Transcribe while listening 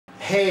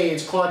Hey,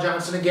 it's Claude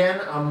Johnson again.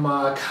 I'm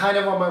kind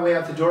of on my way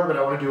out the door, but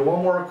I want to do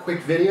one more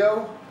quick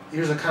video.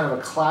 Here's a kind of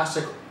a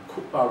classic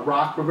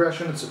rock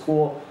progression. It's a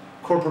cool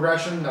chord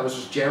progression I was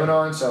just jamming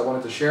on, so I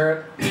wanted to share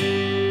it.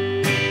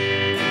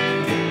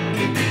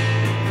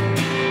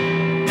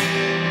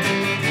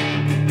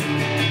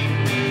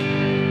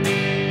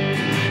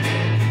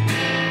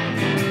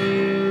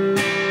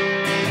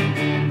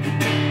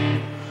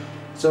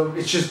 So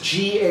it's just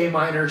G, A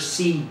minor,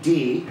 C,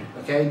 D,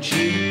 okay?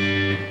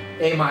 G,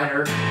 A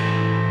minor,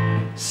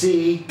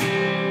 C,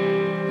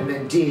 and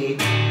then D.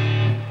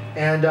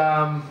 And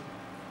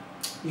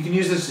you can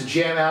use this to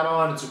jam out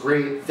on. It's a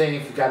great thing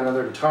if you've got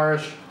another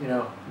guitarist, you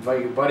know, invite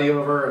your buddy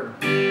over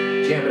and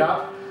jam it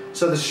up.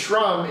 So the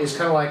strum is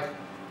kind of like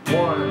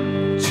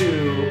 1,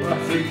 2,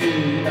 3,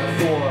 E,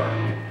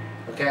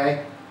 4,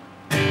 okay?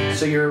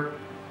 So you're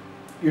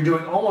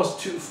doing almost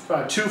two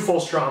full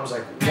strums,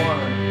 like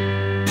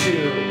 1,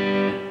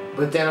 2,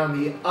 but then on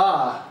the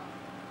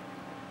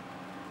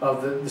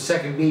of the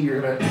second beat,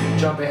 you're going to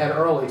jump ahead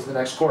early to the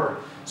next chord.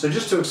 So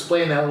just to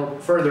explain that a little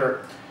bit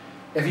further,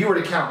 if you were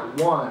to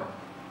count 1,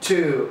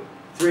 2,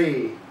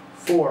 3,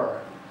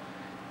 4,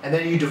 and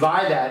then you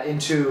divide that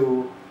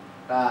into,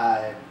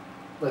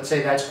 let's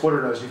say that's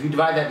quarter notes. If you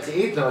divide that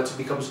into eighth notes, it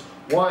becomes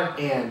 1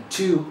 and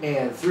 2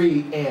 and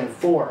 3 and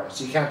 4.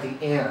 So you count the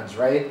ands,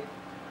 right?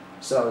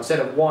 So instead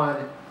of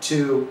 1,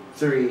 2,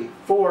 3,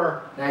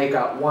 4, now you've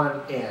got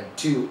 1 and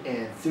 2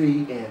 and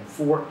 3 and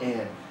 4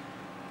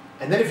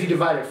 and then if you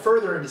divide it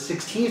further into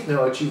 16th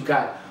notes, you've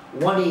got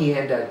 1E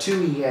and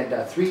 2E and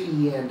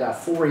 3E and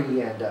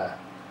 4E and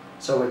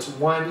so it's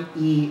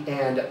 1E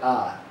and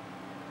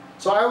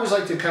So I always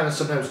like to kind of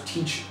sometimes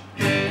teach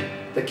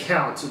the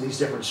counts of these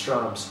different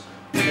strums.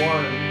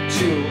 1,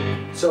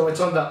 2, so it's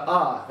on the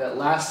that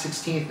last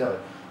 16th note.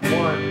 1,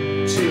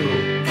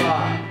 2,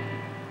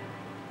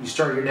 you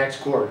start your next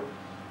chord.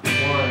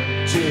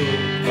 1,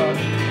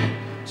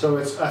 2, so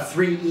it's a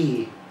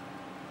 3E.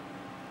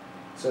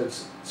 So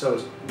it's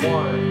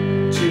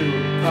 1, 2,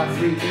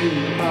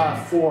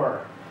 3E,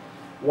 4.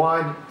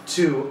 1,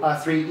 2,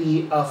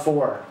 3E,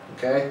 4.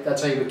 Okay,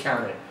 that's how you would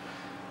count it.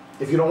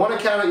 If you don't want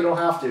to count it, you don't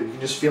have to. You can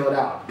just feel it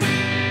out. 1,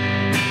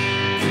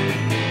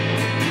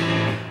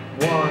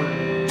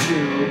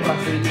 2,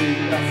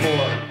 3E,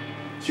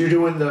 4. So you're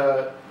doing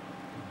the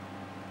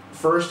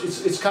first.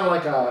 It's kind of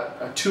like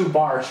a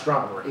 2-bar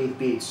strum or 8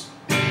 beats.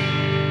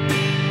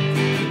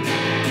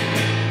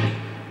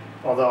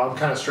 Although I'm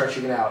kind of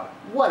stretching it out.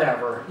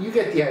 Whatever, you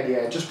get the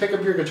idea. Just pick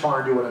up your guitar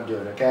and do what I'm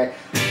doing, okay?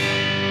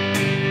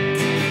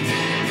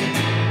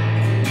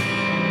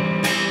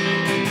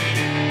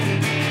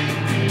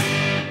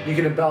 You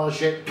can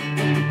embellish it.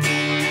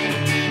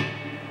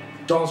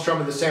 Don't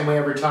strum it the same way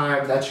every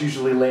time. That's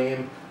usually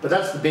lame, but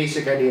that's the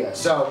basic idea.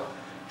 So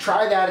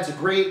try that. It's a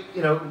great,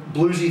 you know,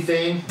 bluesy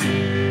thing.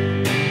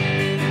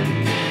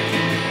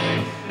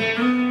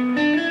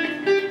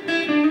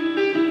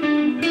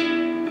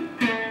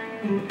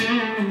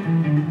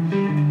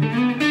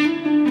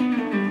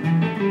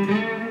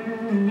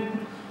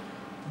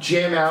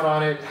 Jam out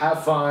on it,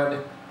 have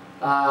fun.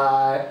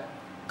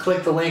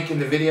 Click the link in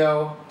the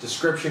video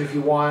description if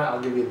you want. I'll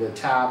give you the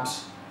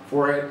tabs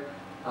for it.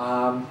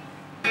 And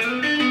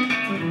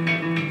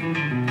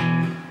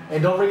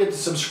don't forget to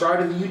subscribe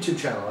to the YouTube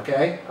channel,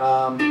 okay?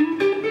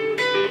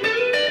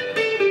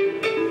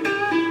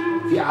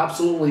 If you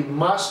absolutely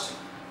must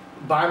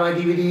buy my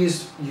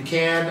DVDs, you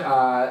can.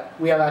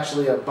 We have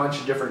actually a bunch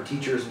of different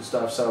teachers and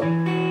stuff, so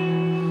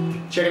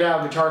check it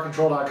out,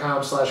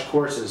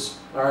 guitarcontrol.com/courses.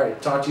 All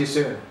right, talk to you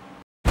soon.